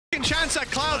second chance at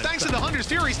Cloud thanks to the Hunter's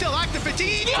Fury. Still active.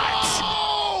 VALORANT.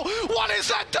 Oh! What is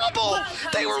that double?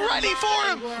 They were ready for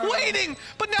him, waiting.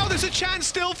 But now there's a chance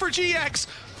still for GX.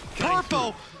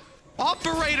 Purpo.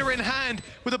 Operator in hand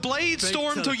with a Blade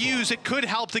Storm to use. It could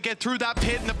help to get through that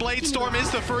pit, and the Blade Storm is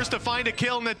the first to find a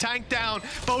kill and the tank down.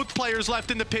 Both players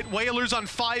left in the pit. Whalers on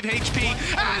 5 HP,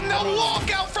 and the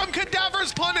walkout from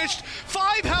Cadaver's punished.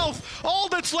 5 health. All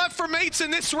that's left for mates in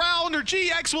this round, or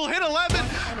GX will hit 11.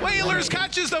 Whalers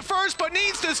catches the first, but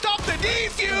needs to stop the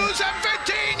defuse, and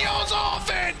VALORANT's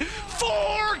off it.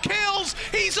 4 kills.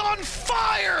 He's on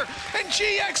fire, and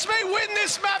GX may win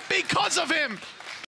this map because of him.